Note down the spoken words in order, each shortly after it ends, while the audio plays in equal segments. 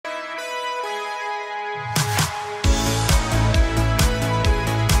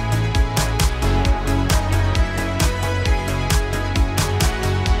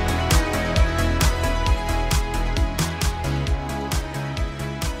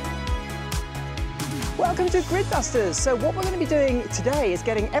Welcome to Grid Busters. So what we're going to be doing today is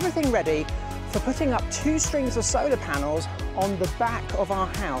getting everything ready for putting up 2 strings of solar panels on the back of our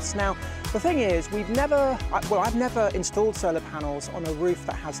house. Now, the thing is, I've never installed solar panels on a roof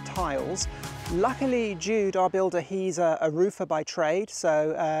that has tiles. Luckily, Jude, our builder, he's a roofer by trade,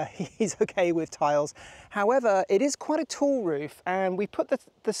 so he's okay with tiles. However, it is quite a tall roof, and we put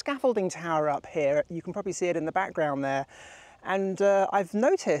the scaffolding tower up here. You can probably see it in the background there. And I've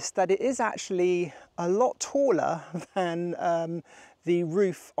noticed that it is actually a lot taller than the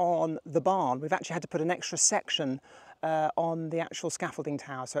roof on the barn. We've actually had to put an extra section on the actual scaffolding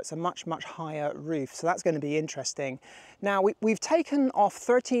tower, so it's a much higher roof, so that's going to be interesting. Now we've taken off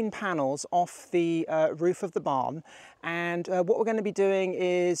 13 panels off the roof of the barn, and what we're going to be doing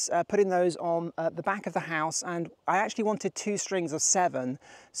is putting those on the back of the house, and I actually wanted 2 strings of 7,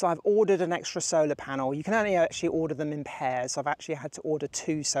 so I've ordered an extra solar panel. You can only actually order them in pairs, so I've actually had to order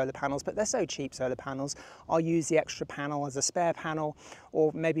 2 solar panels, but they're so cheap, solar panels. I'll use the extra panel as a spare panel,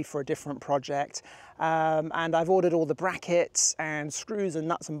 or maybe for a different project. And I've ordered all the brackets and screws and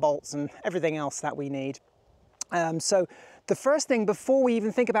nuts and bolts and everything else that we need. So the first thing before we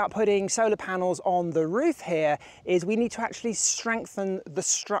even think about putting solar panels on the roof here is we need to actually strengthen the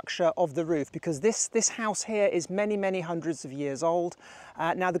structure of the roof, because this house here is many hundreds of years old.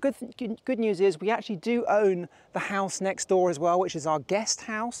 Now the good news is we actually do own the house next door as well, which is our guest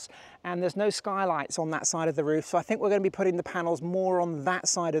house, and there's no skylights on that side of the roof, so I think we're going to be putting the panels more on that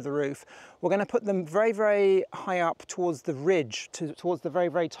side of the roof. We're going to put them very high up towards the ridge, towards the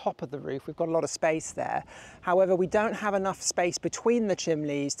very top of the roof. We've got a lot of space there. However, we don't have enough space between the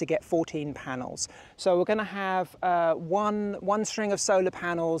chimneys to get 14 panels. So we're going to have one string of solar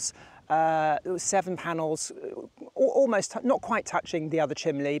panels, 7 panels, almost not quite touching the other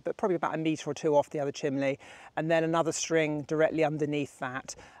chimney, but probably about 1 metre or 2 off the other chimney, and then another string directly underneath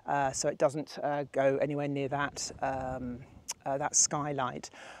that, so it doesn't go anywhere near that skylight.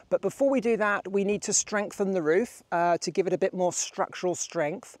 But before we do that, we need to strengthen the roof to give it a bit more structural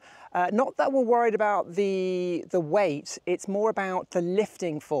strength. Not that we're worried about the weight, it's more about the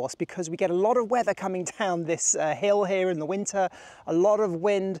lifting force, because we get a lot of weather coming down this hill here in the winter, a lot of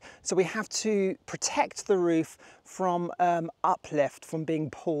wind, so we have to protect the roof from uplift, from being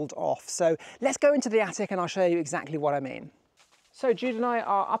pulled off. So let's go into the attic and I'll show you exactly what I mean. So Jude and I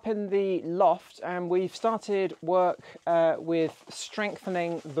are up in the loft, and we've started work with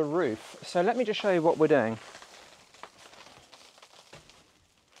strengthening the roof. So let me just show you what we're doing.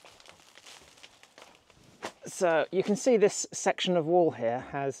 So you can see this section of wall here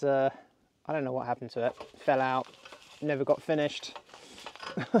has, I don't know what happened to it, fell out, never got finished,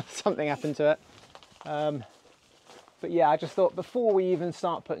 something happened to it. But yeah, I just thought before we even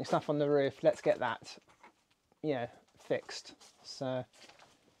start putting stuff on the roof, let's get that, you know, fixed. So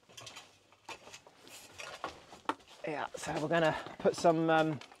yeah, so we're going to put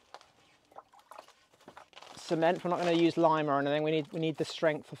some cement. We're not going to use lime or anything. We need the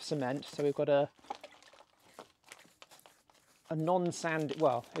strength of cement. So we've got a non-sandy,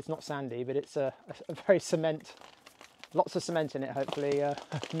 well, it's not sandy, but it's a very cement, lots of cement in it, hopefully,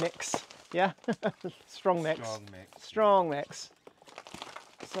 mix. Yeah, strong mix. Strong mix.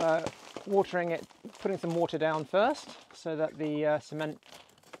 So watering it, putting some water down first, so that the cement,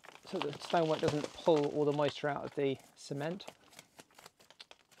 so that the stonework doesn't pull all the moisture out of the cement.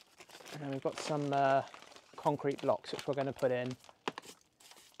 And then we've got some concrete blocks which we're going to put in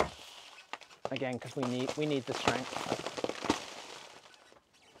again, because we need the strength.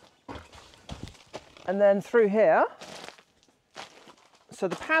 And then through here, so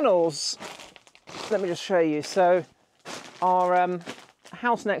the panels, let me just show you. So our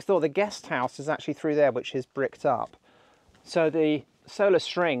house next door, the guest house, is actually through there, which is bricked up. So the solar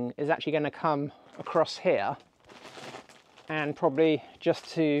string is actually going to come across here and probably just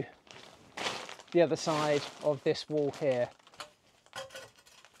to the other side of this wall here.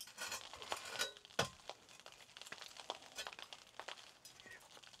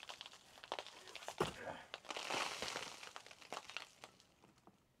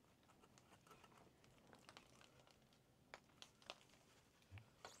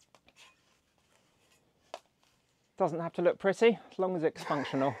 Doesn't have to look pretty, as long as it's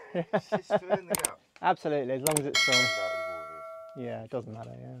functional. It's just filling the gap. Absolutely, as long as it's strong. Yeah, it doesn't matter,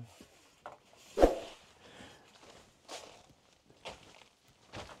 yeah.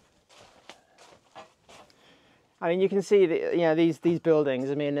 I mean, you can see that, you know, these buildings.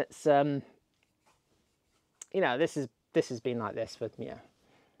 I mean, it's you know, this has been like this for, you know,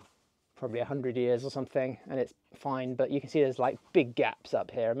 probably 100 years or something, and it's fine. But you can see there's like big gaps up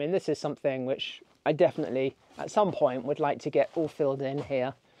here. I mean, this is something which I definitely, at some point, would like to get all filled in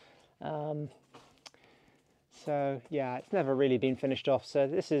here. So yeah, it's never really been finished off. So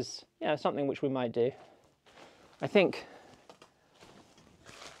this is, something which we might do. I think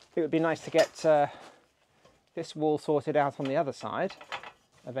it would be nice to get this wall sorted out on the other side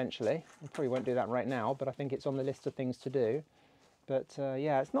eventually. We probably won't do that right now, but I think it's on the list of things to do. But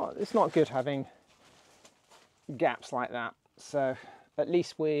yeah, it's not good having gaps like that. So at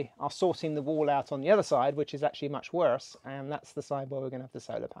least we are sorting the wall out on the other side, which is actually much worse, and that's the side where we're going to have the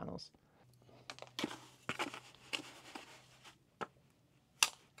solar panels.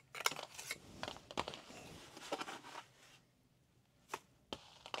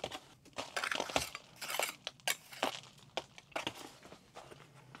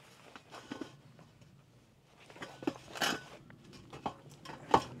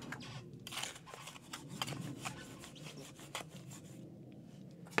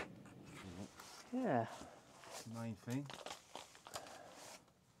 Yeah. Main thing.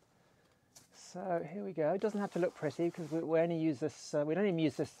 So here we go. It doesn't have to look pretty because we only use this. We don't even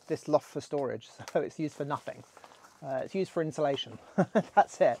use this loft for storage, so it's used for nothing. It's used for insulation.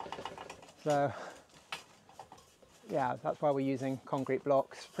 That's it. So yeah, that's why we're using concrete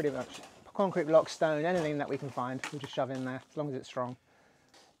blocks. Pretty much concrete blocks, stone, anything that we can find, we just shove in there as long as it's strong.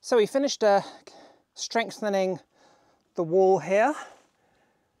 So we finished strengthening the wall here.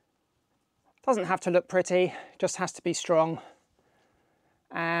 Doesn't have to look pretty, just has to be strong.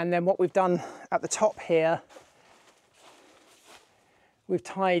 And then what we've done at the top here, we've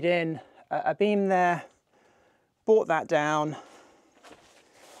tied in a beam there, brought that down.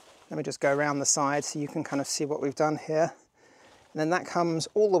 Let me just go around the side so you can kind of see what we've done here. And then that comes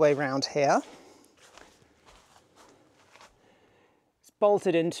all the way around here. It's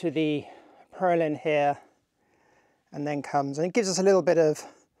bolted into the purlin here and then comes, and it gives us a little bit of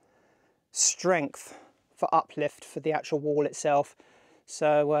strength for uplift for the actual wall itself.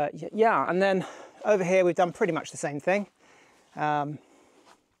 So yeah, and then over here we've done pretty much the same thing. That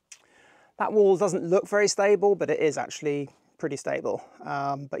wall doesn't look very stable, but it is actually pretty stable.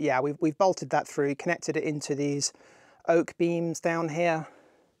 But yeah, we've bolted that through, connected it into these oak beams down here,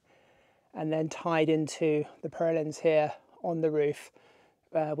 and then tied into the purlins here on the roof,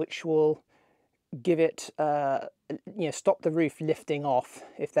 which will give it, stop the roof lifting off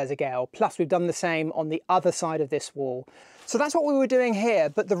if there's a gale. Plus we've done the same on the other side of this wall. So that's what we were doing here,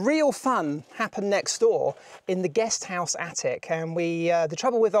 but the real fun happened next door in the guest house attic. And the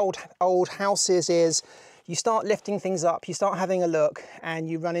trouble with old houses is you start lifting things up, you start having a look, and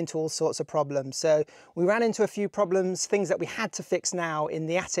you run into all sorts of problems. So we ran into a few problems, things that we had to fix now in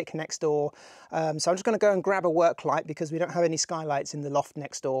the attic next door. So I'm just going to go and grab a work light because we don't have any skylights in the loft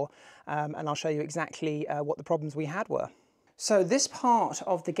next door. And I'll show you exactly what the problems we had were. So this part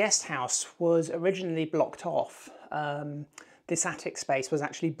of the guest house was originally blocked off. This attic space was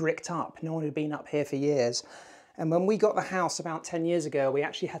actually bricked up. No one had been up here for years. And when we got the house about 10 years ago, we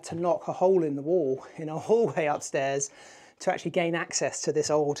actually had to knock a hole in the wall in our hallway upstairs to actually gain access to this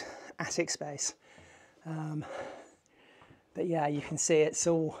old attic space. But yeah, you can see it's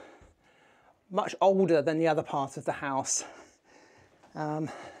all much older than the other part of the house.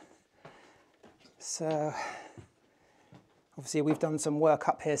 So obviously we've done some work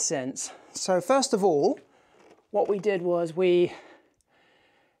up here since. So first of all, what we did was we've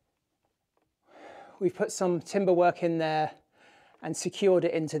put some timber work in there and secured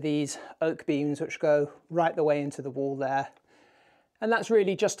it into these oak beams which go right the way into the wall there. And that's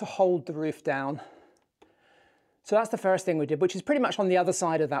really just to hold the roof down. So that's the first thing we did, which is pretty much on the other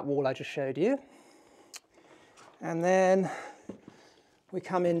side of that wall I just showed you. And then we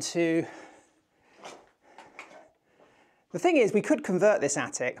come into... The thing is, we could convert this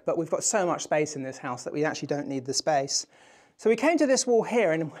attic, but we've got so much space in this house that we actually don't need the space. So we came to this wall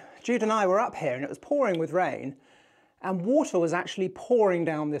here, and Jude and I were up here, and it was pouring with rain, and water was actually pouring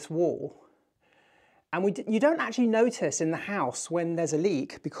down this wall. And you don't actually notice in the house when there's a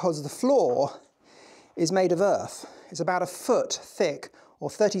leak because the floor is made of earth. It's about a foot thick, or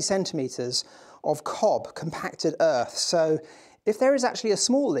 30 centimeters of cob, compacted earth. So if there is actually a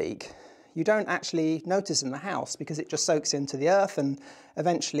small leak, you don't actually notice in the house because it just soaks into the earth and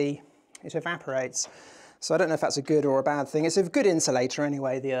eventually it evaporates. So I don't know if that's a good or a bad thing. It's a good insulator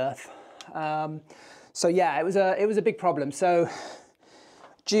anyway, the earth. So yeah, it was a big problem. So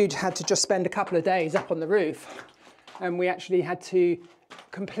Jude had to just spend a couple of days up on the roof, and we actually had to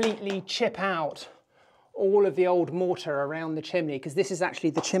completely chip out all of the old mortar around the chimney, because this is actually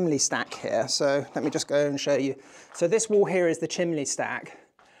the chimney stack here. So let me just go and show you. So this wall here is the chimney stack,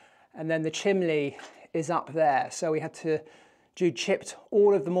 and then the chimney is up there. So we had to, Jude chipped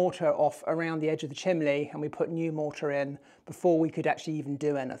all of the mortar off around the edge of the chimney, and we put new mortar in before we could actually even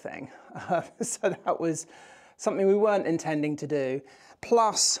do anything. So something we weren't intending to do.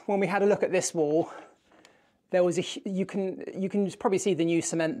 Plus, when we had a look at this wall, there was you can probably see the new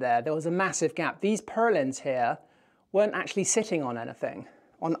cement there. There was a massive gap. These purlins here weren't actually sitting on anything,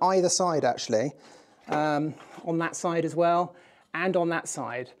 on either side actually, on that side as well, and on that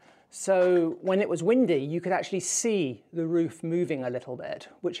side. So when it was windy, you could actually see the roof moving a little bit,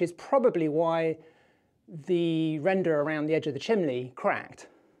 which is probably why the render around the edge of the chimney cracked.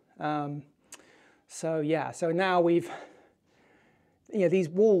 So yeah, so now we've, these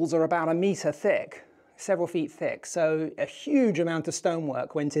walls are about 1 meter thick, several feet thick. So a huge amount of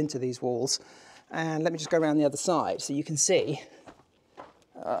stonework went into these walls. And let me just go around the other side so you can see.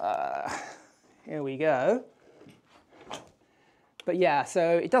 Here we go. But yeah,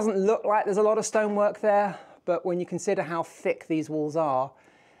 so it doesn't look like there's a lot of stonework there, but when you consider how thick these walls are,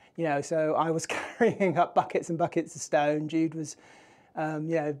 so I was carrying up buckets and buckets of stone. Jude was,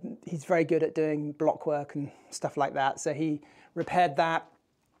 he's very good at doing block work and stuff like that. So he repaired that.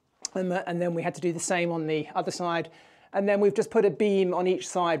 And then we had to do the same on the other side. And then we've just put a beam on each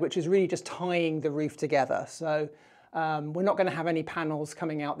side, which is really just tying the roof together. So we're not going to have any panels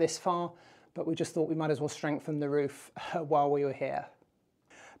coming out this far, but we just thought we might as well strengthen the roof while we were here.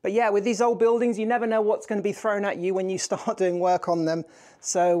 But yeah, with these old buildings, you never know what's going to be thrown at you when you start doing work on them.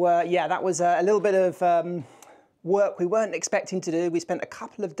 So yeah, that was a little bit of work we weren't expecting to do. We spent a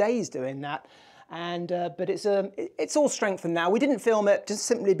couple of days doing that. And but it's all strengthened now. We didn't film it just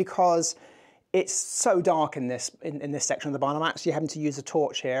simply because it's so dark in this section of the barn. I'm actually having to use a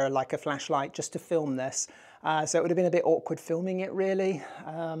torch here, like a flashlight, just to film this. So it would have been a bit awkward filming it, really.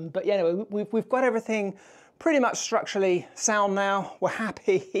 But yeah, anyway, we've got everything pretty much structurally sound now. We're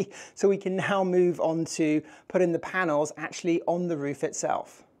happy, so we can now move on to putting the panels actually on the roof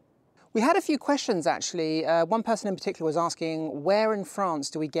itself. We had a few questions actually. One person in particular was asking, where in France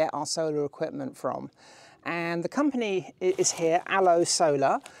do we get our solar equipment from? And the company is here, Allo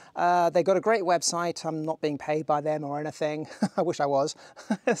Solar. They've got a great website. I'm not being paid by them or anything. I wish I was.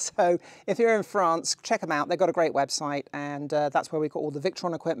 So if you're in France, check them out. They've got a great website, and that's where we got all the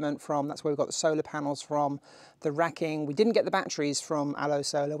Victron equipment from. That's where we got the solar panels from, the racking. We didn't get the batteries from Allo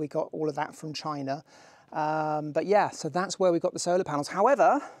Solar. We got all of that from China. But yeah, so that's where we got the solar panels.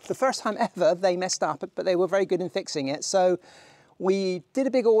 However, the first time ever, they messed up, but they were very good in fixing it. So we did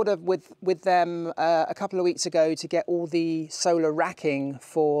a big order with them a couple of weeks ago to get all the solar racking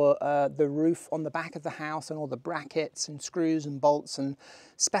for the roof on the back of the house, and all the brackets and screws and bolts and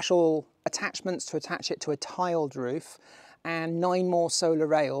special attachments to attach it to a tiled roof, and 9 more solar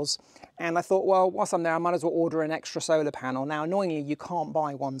rails. And I thought, well, whilst I'm there, I might as well order an extra solar panel. Now, annoyingly, you can't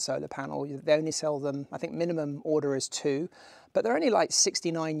buy 1 solar panel. They only sell them, I think minimum order is 2, but they're only like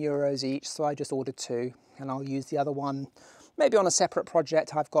 69 euros each. So I just ordered 2, and I'll use the other one maybe on a separate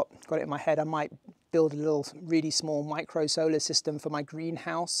project. I've got it in my head. I might build a little really small micro solar system for my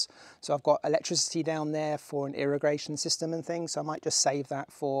greenhouse. So I've got electricity down there for an irrigation system and things. So I might just save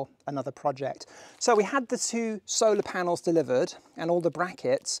that for another project. So we had the 2 solar panels delivered and all the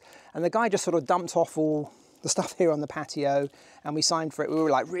brackets, and the guy just sort of dumped off all the stuff here on the patio, and we signed for it. We were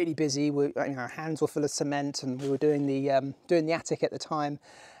like really busy. Our hands were full of cement, and we were doing the attic at the time.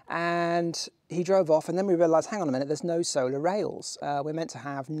 And he drove off, and then we realised, hang on a minute, there's no solar rails. We're meant to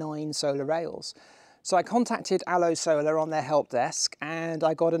have 9 solar rails. So I contacted Allo Solar on their help desk, and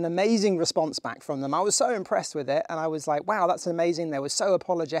I got an amazing response back from them. I was so impressed with it, and I was like, wow, that's amazing. They were so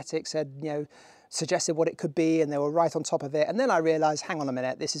apologetic, said, suggested what it could be, and they were right on top of it. And then I realised, hang on a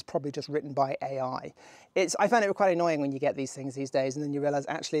minute, this is probably just written by AI. I find it quite annoying when you get these things these days, and then you realise,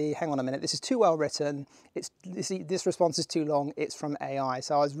 actually, hang on a minute, this is too well written. This response is too long. It's from AI.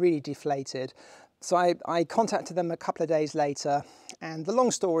 So I was really deflated. So I contacted them a couple of days later, and the long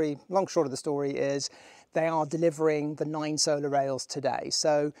short of the story is they are delivering the 9 solar rails today.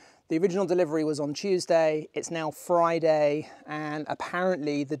 So the original delivery was on Tuesday, it's now Friday, and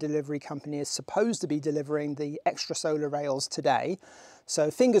apparently the delivery company is supposed to be delivering the extra solar rails today.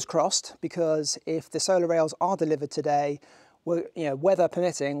 So fingers crossed, because if the solar rails are delivered today, weather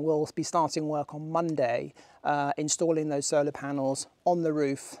permitting, we'll be starting work on Monday, installing those solar panels on the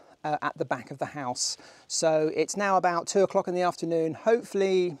roof at the back of the house. So it's now about 2 o'clock in the afternoon.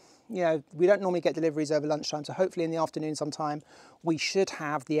 Hopefully, we don't normally get deliveries over lunchtime, so hopefully in the afternoon sometime we should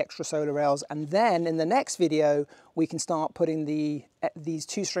have the extra solar rails, and then in the next video we can start putting these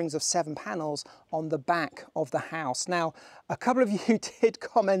 2 strings of 7 panels on the back of the house. Now, a couple of you did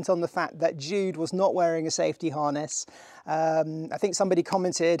comment on the fact that Jude was not wearing a safety harness. I think somebody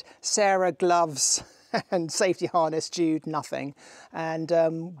commented, Sarah gloves and safety harness, Jude nothing. And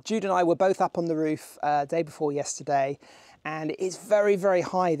Jude and I were both up on the roof day before yesterday, and it's very, very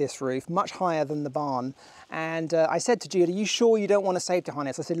high, this roof, much higher than the barn. And I said to Jude, are you sure you don't want a safety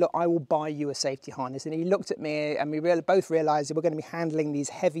harness? I said, look, I will buy you a safety harness. And he looked at me, and we both realized that we're going to be handling these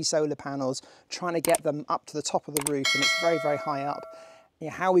heavy solar panels, trying to get them up to the top of the roof, and it's very, very high up. Yeah,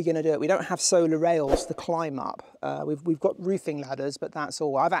 how are we going to do it? We don't have solar rails to climb up. We've got roofing ladders, but that's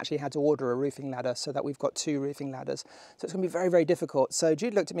all. I've actually had to order a roofing ladder so that we've got 2 roofing ladders. So it's going to be very, very difficult. So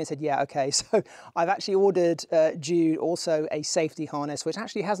Jude looked at me and said, yeah, okay. So I've actually ordered Jude also a safety harness, which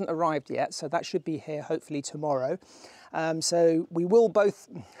actually hasn't arrived yet. So that should be here hopefully tomorrow. So we will both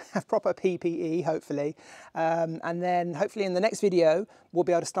have proper PPE, hopefully. And then hopefully in the next video, we'll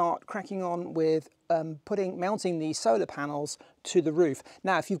be able to start cracking on with mounting the solar panels to the roof.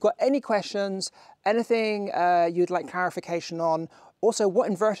 Now, if you've got any questions, anything you'd like clarification on, also what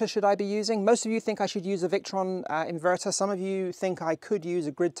inverter should I be using? Most of you think I should use a Victron inverter. Some of you think I could use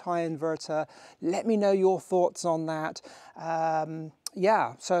a grid tie inverter. Let me know your thoughts on that.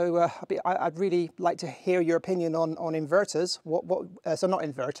 Yeah, so I'd really like to hear your opinion on inverters. So not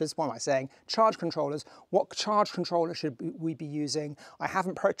inverters, what am I saying? Charge controllers. What charge controller should we be using? I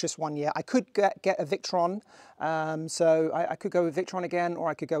haven't purchased one yet. I could get a Victron, so I could go with Victron again, or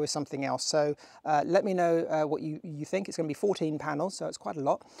I could go with something else. So let me know what you think. It's going to be 14 panels, so it's quite a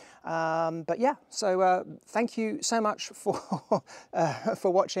lot. But yeah, so thank you so much for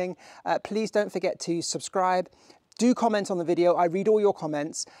watching. Please don't forget to subscribe. Do comment on the video. I read all your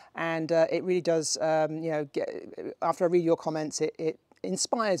comments, and it really does, after I read your comments, it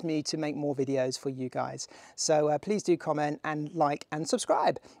inspires me to make more videos for you guys. So please do comment and like and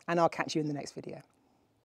subscribe, and I'll catch you in the next video.